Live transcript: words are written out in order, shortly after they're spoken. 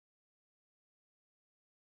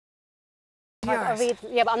I'll read,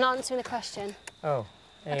 yeah, but I'm not answering the question. Oh.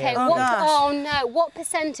 Okay, Oh, oh no, what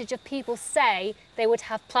percentage of people say they would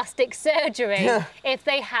have plastic surgery if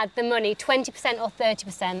they had the money? 20% or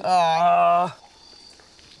 30%?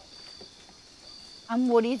 I'm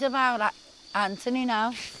worried about Antony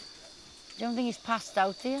now. Do you think he's passed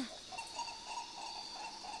out here?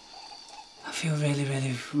 I feel really,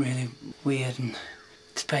 really, really weird and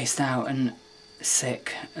spaced out and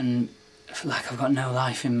sick and feel like I've got no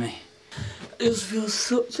life in me. I just feel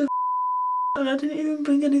such a and I didn't even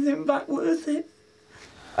bring anything back worth it.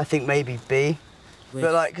 I think maybe B.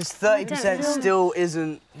 But like, because 30% still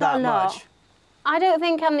isn't that much. I don't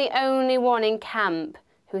think I'm the only one in camp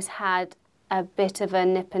who's had a bit of a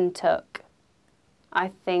nip and tuck.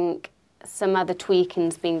 I think some other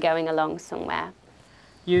tweaking's been going along somewhere.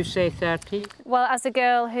 You say 30? Well, as a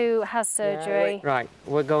girl who has surgery... Yeah, right,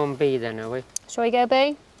 we're going B then, are we? Shall we go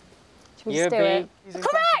B? Shall we You're just do it?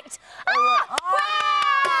 Correct! Oh,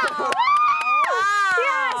 wow!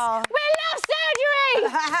 Yes! We love surgery!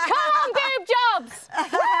 Come on, boob jobs!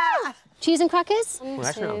 Woo! Cheese and crackers? Well,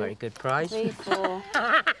 that's not a very good prize. 3, 4.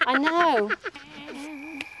 I know.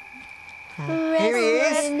 Here he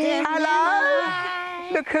is.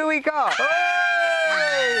 Hello. Look who we got.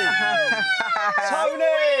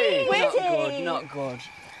 Tony! Not good, not good.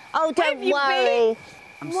 Oh, don't worry.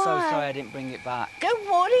 I'm so sorry I didn't bring it back. Don't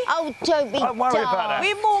worry. Oh, don't be Don't worry about that.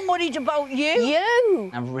 We're more worried about you.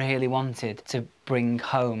 You? I really wanted to bring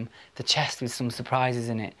home the chest with some surprises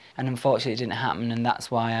in it, and unfortunately it didn't happen, and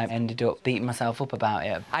that's why I ended up beating myself up about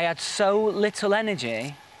it. I had so little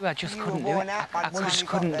energy, I just couldn't do it. I just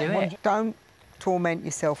couldn't do it. Don't torment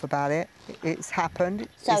yourself about it. It's happened.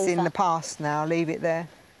 It's in the past now. Leave it there.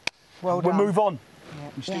 Well done. We'll move on. Yeah.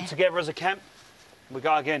 We stick together as a camp. We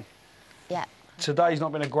go again. Yeah. Today's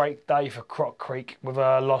not been a great day for Croc Creek. We've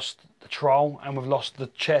lost the troll and we've lost the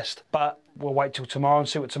chest, but we'll wait till tomorrow and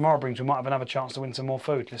see what tomorrow brings. We might have another chance to win some more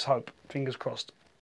food. Let's hope. Fingers crossed.